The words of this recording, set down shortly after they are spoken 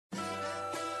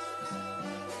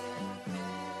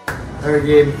Alright,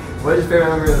 Gabe, what is your favorite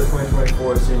memory of the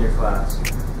 2024 senior class?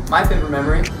 My favorite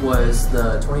memory was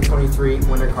the 2023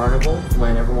 Winter Carnival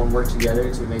when everyone worked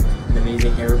together to make an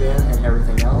amazing hairband and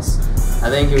everything else. I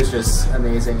think it was just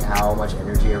amazing how much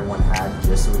energy everyone had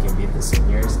just so we can beat the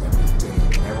seniors, and we did.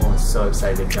 And everyone was so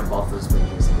excited to jump off those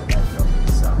bleachers and get that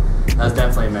trophy. So that was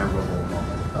definitely a memorable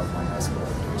moment of my high school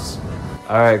years.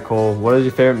 Alright, Cole, what is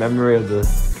your favorite memory of the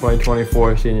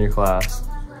 2024 senior class?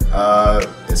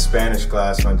 In Spanish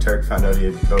class when Turk found out he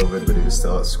had COVID, but he was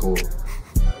still at school.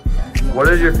 What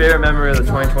is your favorite memory of the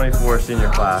 2024 senior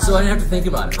class? So I didn't have to think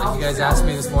about it. Like, you guys asked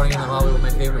me this morning in the hallway what my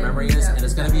favorite memory is, and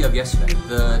it's going to be of yesterday.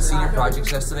 The senior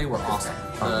projects yesterday were awesome.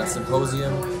 The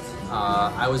symposium,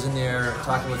 I was in there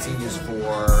talking with seniors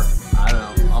for, I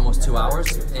don't know, almost 2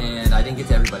 hours, and I didn't get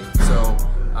to everybody. So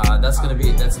that's a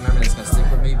memory that's going to stick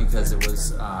with me because it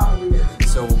was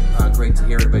so great to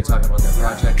hear everybody talking about their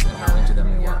projects and how into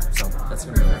them they were. So that's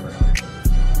going to be a memory.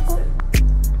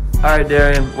 Alright,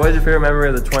 Darian, what is your favorite memory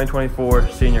of the 2024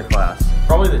 senior class?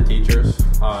 Probably the teachers.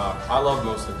 I love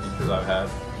most of the teachers I've had.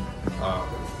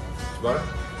 That's about it.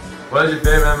 What is your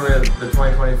favorite memory of the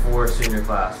 2024 senior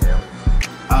class, Cam?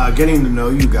 Getting to know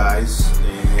you guys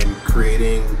and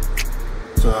creating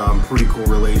some pretty cool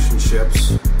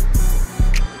relationships.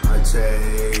 I'd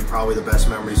say probably the best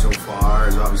memory so far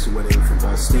is obviously winning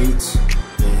football states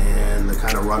and the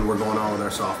kind of run we're going on with our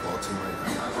softball team right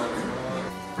now.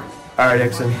 Alright,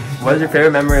 Dixon, what is your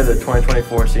favorite memory of the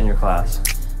 2024 senior class?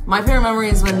 My favorite memory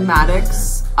is when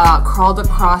Maddox crawled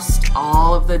across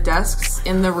all of the desks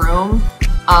in the room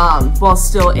while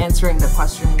still answering the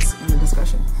questions in the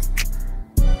discussion.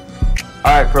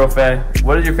 Alright, Profe,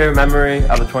 what is your favorite memory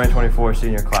of the 2024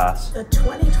 senior class? The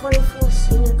 2024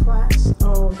 senior class?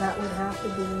 Oh, that would have to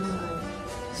be my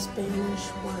Spanish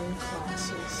 1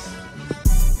 classes.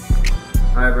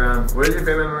 Alright, Brown, what is your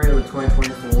favorite memory of the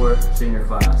 2024 senior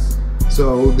class?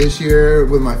 So this year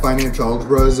with my financial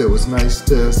algebras, it was nice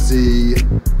to see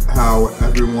how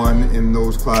everyone in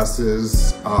those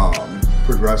classes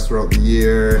progressed throughout the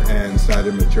year and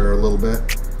started to mature a little bit.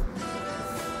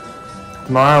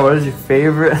 Tamara, what is your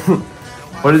favorite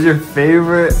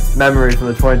memory from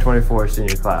the 2024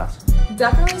 senior class?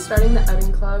 Definitely starting the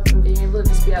outing club and being able to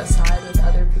just be outside with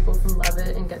other people from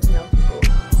Leavitt and get to know people.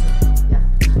 Yeah.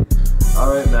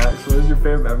 Alright, Max, what is your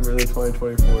favorite memory of the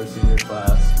 2024 senior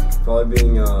class? Probably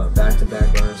being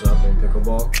back-to-back runners-up in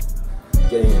pickleball,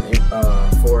 getting an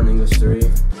 4 in English 3,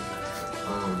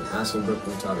 asking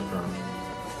Brooklyn to the prom.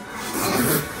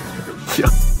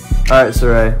 Alright,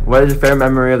 Saray, what is your favorite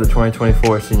memory of the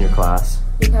 2024 senior class?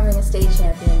 Becoming a state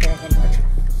champion during indoor track.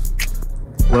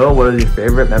 Will, what is your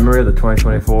favorite memory of the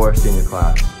 2024 senior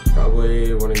class?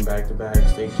 Probably winning back-to-back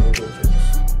state championships.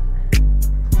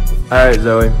 Alright,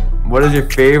 Zoe, what is your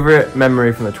favorite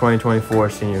memory from the 2024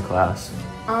 senior class?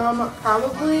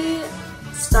 Probably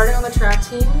starting on the track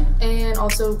team and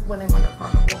also winning Winter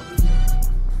Carnival.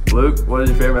 Luke, what is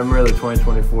your favorite memory of the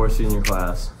 2024 senior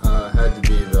class? Had to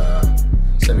be the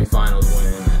semifinals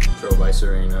win at Trove Ice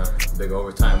Arena, big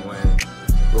overtime win,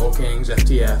 Roll Kings,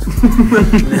 FTF.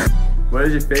 What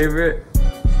is your favorite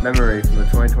memory from the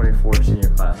 2024 senior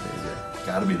class, AJ?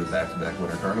 Gotta be the back-to-back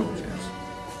Winter Carnival champs.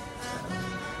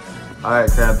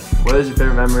 Alright, Krebs, what is your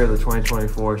favorite memory of the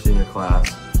 2024 senior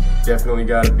class? Definitely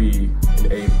got to be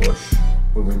an A push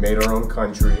when we made our own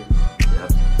country.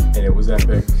 Yep. And it was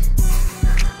epic.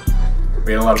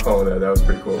 We had a lot of fun with that. That was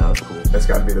pretty cool. That was cool. That's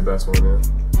got to be the best one, man.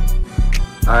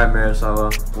 Alright,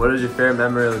 Marisela, what is your favorite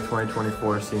memory of the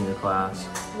 2024 senior class?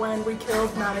 When we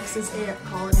killed Maddox's AF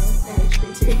colony in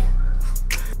HBT.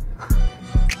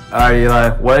 Alright,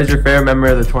 Eli, what is your favorite memory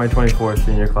of the 2024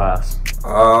 senior class?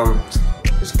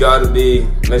 It's gotta be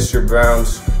Mr.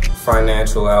 Brown's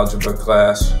financial algebra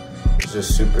class. It's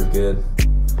just super good.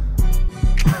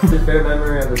 What's your favorite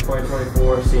memory of the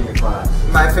 2024 senior class?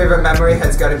 My favorite memory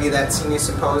has got to be that senior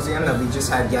symposium that we just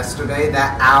had yesterday.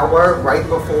 That hour right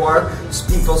before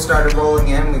people started rolling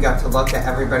in, we got to look at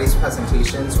everybody's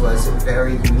presentations. Was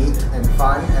very unique and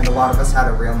fun, and a lot of us had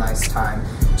a real nice time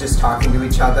just talking to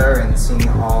each other and seeing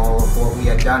all of what we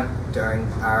had done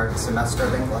during our semester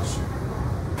of English.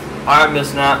 Alright,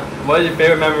 Miss Knapp, what is your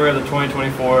favorite memory of the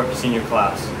 2024 senior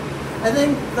class? I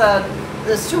think that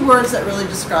there's 2 words that really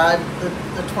describe the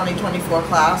 2024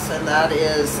 class, and that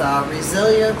is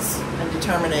resilience and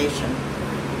determination.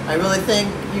 I really think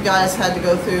you guys had to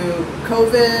go through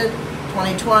COVID,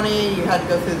 2020, you had to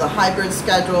go through the hybrid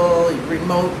schedule,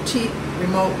 remote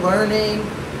learning,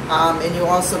 and you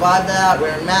all survived that,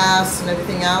 wearing masks and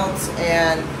everything else,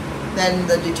 and then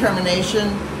the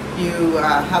determination You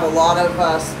have a lot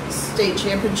of state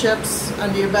championships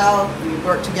under your belt. You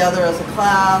work together as a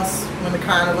class, win the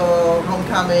carnival,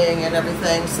 homecoming, and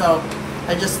everything. So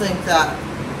I just think that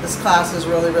this class is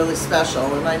really, really special.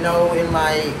 And I know in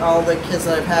all the kids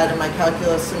that I've had in my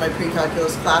calculus and my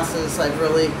pre-calculus classes, I've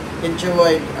really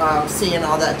enjoyed seeing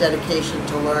all that dedication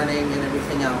to learning and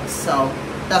everything else. So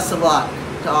best of luck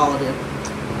to all of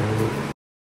you.